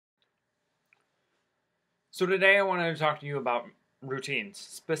So today I wanted to talk to you about routines,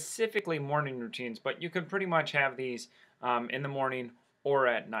 specifically morning routines, but you can pretty much have these in the morning or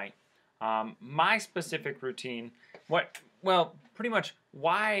at night. My specific routine, pretty much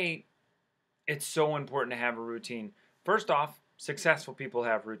why it's so important to have a routine. First off, successful people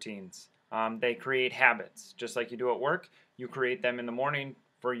have routines. They create habits, just like you do at work. You create them in the morning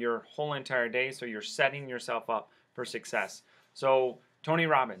for your whole entire day, so you're setting yourself up for success. So Tony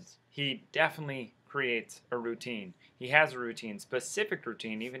Robbins, he definitely creates a routine. He has a routine, specific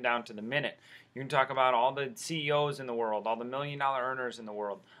routine, even down to the minute. You can talk about all the CEOs in the world, all the million-dollar earners in the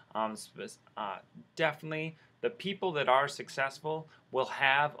world. Definitely, the people that are successful will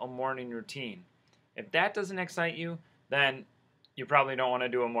have a morning routine. If that doesn't excite you, then you probably don't want to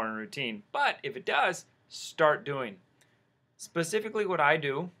do a morning routine. But if it does, start doing. Specifically, what I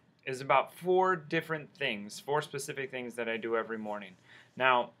do is about four specific things that I do every morning.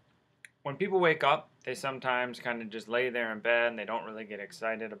 Now, when people wake up, they sometimes kind of just lay there in bed and they don't really get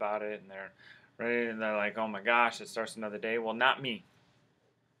excited about it, and they're ready and they're like, oh my gosh, it starts another day. Well, not me.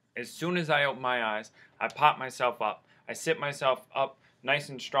 As soon as I open my eyes, I pop myself up. I sit myself up nice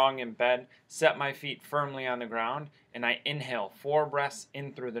and strong in bed, set my feet firmly on the ground, and I inhale 4 breaths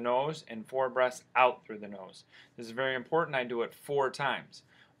in through the nose and 4 breaths out through the nose. This is very important. I do it 4 times.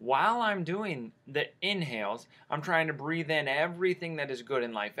 While I'm doing the inhales, I'm trying to breathe in everything that is good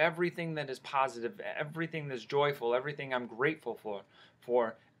in life, everything that is positive, everything that's joyful, everything I'm grateful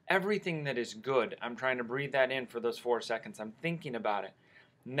for everything that is good. I'm trying to breathe that in for those 4 seconds. I'm thinking about it.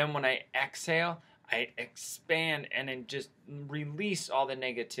 And then when I exhale, I expand and then just release all the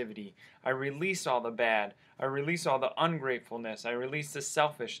negativity. I release all the bad. I release all the ungratefulness. I release the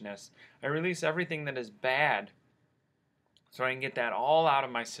selfishness. I release everything that is bad so I can get that all out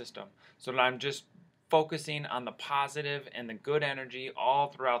of my system so that I'm just focusing on the positive and the good energy all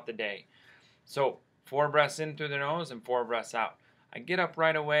throughout the day. So 4 breaths in through the nose and 4 breaths out. I get up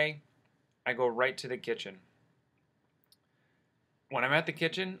right away. I go right to the kitchen. When I'm at the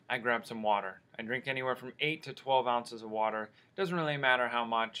kitchen, I grab some water. I drink anywhere from 8 to 12 ounces of water. Doesn't really matter how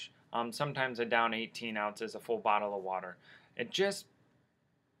much. Sometimes I down 18 ounces, a full bottle of water. It just,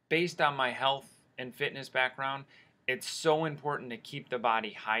 based on my health and fitness background, it's so important to keep the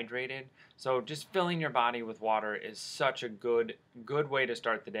body hydrated. So just filling your body with water is such a good way to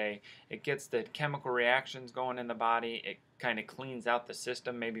start the day. It gets the chemical reactions going in the body. It kind of cleans out the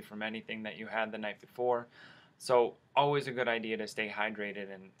system, maybe from anything that you had the night before. So always a good idea to stay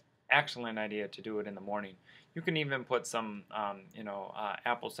hydrated, and excellent idea to do it in the morning. You can even put some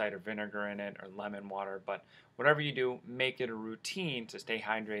apple cider vinegar in it or lemon water, but whatever you do, make it a routine to stay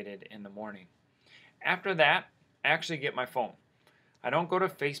hydrated in the morning. After that, I actually get my phone. I don't go to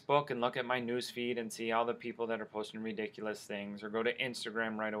Facebook and look at my news feed and see all the people that are posting ridiculous things, or go to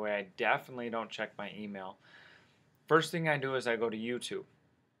Instagram right away. I definitely don't check my email. First thing I do is I go to YouTube.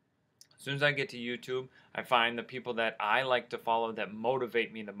 As soon as I get to YouTube, I find the people that I like to follow that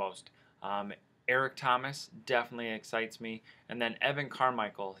motivate me the most. Eric Thomas definitely excites me. And then Evan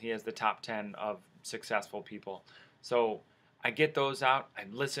Carmichael, he has the top 10 of successful people. So I get those out. I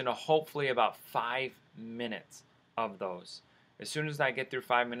listen to hopefully about 5 minutes of those. As soon as I get through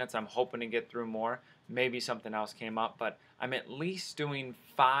 5 minutes, I'm hoping to get through more. Maybe something else came up, but I'm at least doing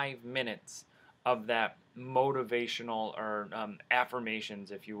 5 minutes of that motivational or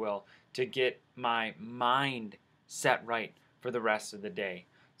affirmations, if you will, to get my mind set right for the rest of the day.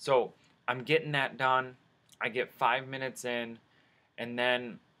 So I'm getting that done. I get 5 minutes in, and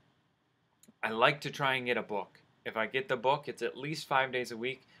then I like to try and get a book. If I get the book, it's at least 5 days a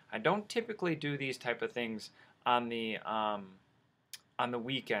week. I don't typically do these type of things on the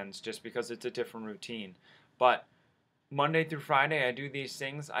weekends just because it's a different routine. But Monday through Friday, I do these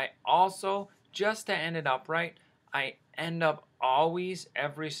things. I also, just to end it up right, I end up always,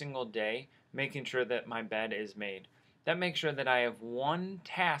 every single day, making sure that my bed is made. That makes sure that I have one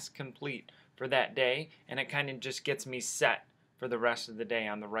task complete for that day, and it kind of just gets me set for the rest of the day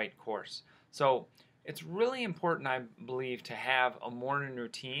on the right course. So it's really important, I believe, to have a morning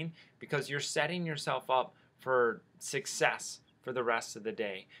routine because you're setting yourself up for success for the rest of the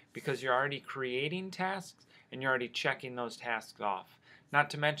day because you're already creating tasks and you're already checking those tasks off.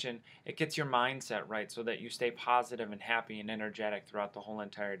 Not to mention, it gets your mindset right so that you stay positive and happy and energetic throughout the whole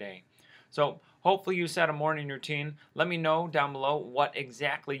entire day. So hopefully you set a morning routine. Let me know down below what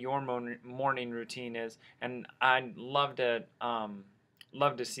exactly your morning routine is, and I'd love to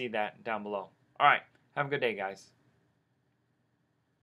see that down below. All right, have a good day, guys.